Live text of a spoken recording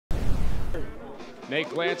Nate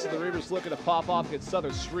Glantz and the Reavers looking to pop off against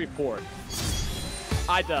Southern Shreveport.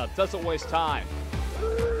 IDub doesn't waste time.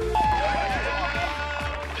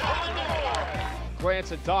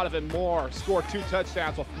 Glantz and Donovan Moore scored 2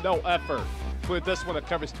 touchdowns with no effort, including this one that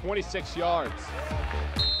covers 26 yards.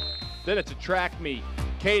 Then it's a track meet.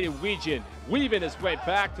 Caden Weegan weaving his way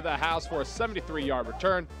back to the house for a 73-yard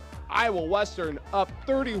return. Iowa Western up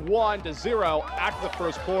 31-0 after the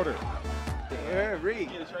first quarter. Yeah, Reed,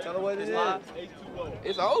 tell them what it is.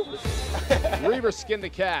 It's over. Reavers skinned the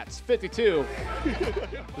Cats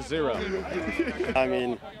 52-0. I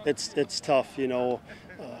mean, it's tough, you know.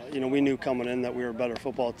 We knew coming in that we were a better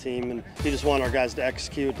football team, and we just want our guys to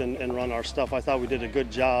execute and run our stuff. I thought we did a good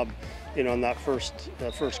job, you know, in that first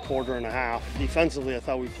quarter and a half. Defensively, I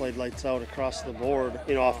thought we played lights out across the board.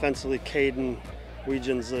 You know, offensively, Caden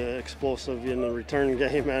Weegan's explosive in the return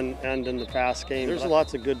game and in the pass game. There's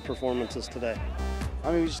lots of good performances today.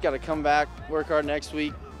 I mean, we just got to come back, work hard next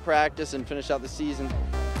week, practice, and finish out the season.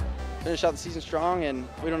 Finish out the season strong, and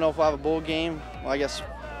we don't know if we'll have a bowl game. Well, I guess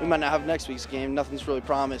we might not have next week's game. Nothing's really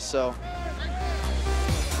promised, so.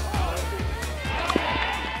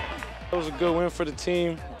 It was a good win for the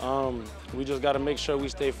team. We just got to make sure we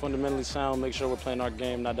stay fundamentally sound, make sure we're playing our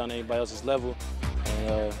game, not down to anybody else's level,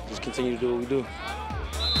 and just continue to do what we do.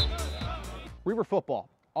 Reaver football,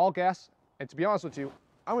 all gas, and to be honest with you,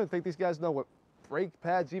 I don't even think these guys know what brake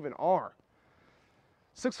pads even are.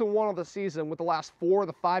 6-1 on the season, with the last 4 of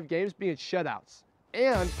the 5 games being shutouts.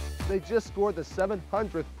 And they just scored the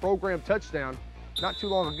 700th program touchdown not too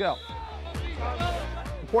long ago.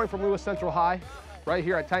 Reporting from Lewis Central High, right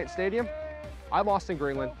here at Titan Stadium, I'm Austin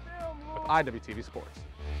Greenland with IWTV Sports.